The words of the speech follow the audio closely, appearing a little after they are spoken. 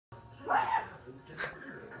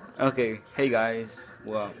Okay, hey guys.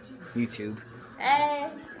 Well, YouTube. Hey,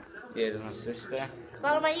 Yeah, this is my sister.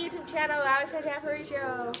 follow my YouTube channel, Alex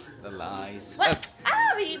Show. The lies. What? I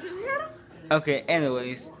have a YouTube channel. Okay,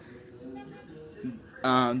 anyways.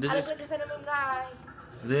 I This look is like a Venom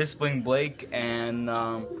guy. Spring Break, and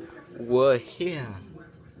we're here.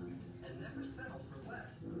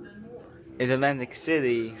 It's Atlantic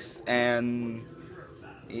City, and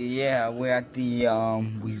yeah, we're at the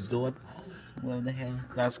resort. What the hell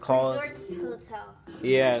that's called? Resorts Hotel.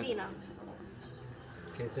 Yeah. Casino.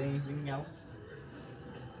 Can I say anything else?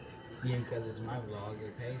 Yeah, because it's my vlog,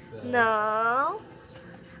 okay? So. No.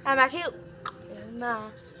 I'm not cute. Nah.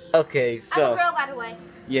 Okay, so. I'm a girl, by the way.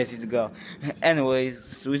 Yes, he's a girl.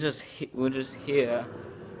 Anyways, we're just here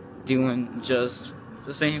doing just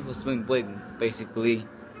the same for Spring Break, basically.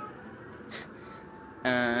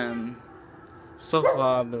 And so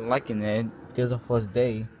far, I've been liking it. This is the first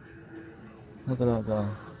day. Look at that though.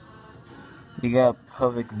 We got a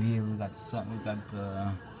perfect view. We got the sun. We got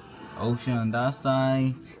the ocean on that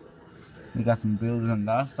side. We got some buildings on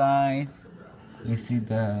that side. You see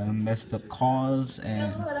the messed up cars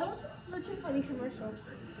and. No, that was such a funny commercial.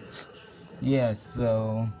 Yeah,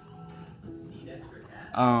 so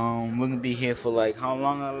we're gonna be here for like how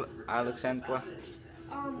long, Alexandra?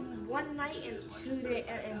 1 night and 2 days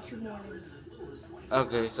and 2 mornings.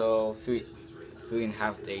 Okay, so three and a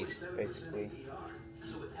half days basically.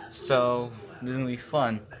 So this is gonna be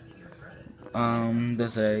fun.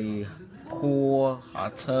 There's a pool, a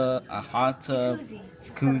tub, Jacuzzi.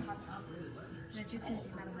 jacuzzi. There's a jacuzzi,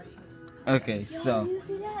 not a hot tub. Okay, so You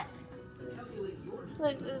see that?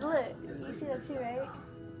 Look, it's lit. You see that too, right?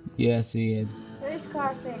 yeah, I see it. There's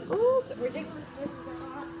car thing. Ooh, ridiculous. This is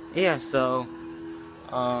not. Yeah, so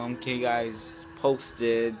can you guys post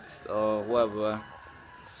it or whatever?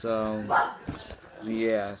 So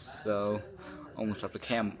yeah, so almost up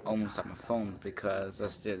my phone because I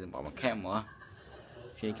still didn't buy my camera.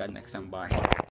 See you guys next time. Bye.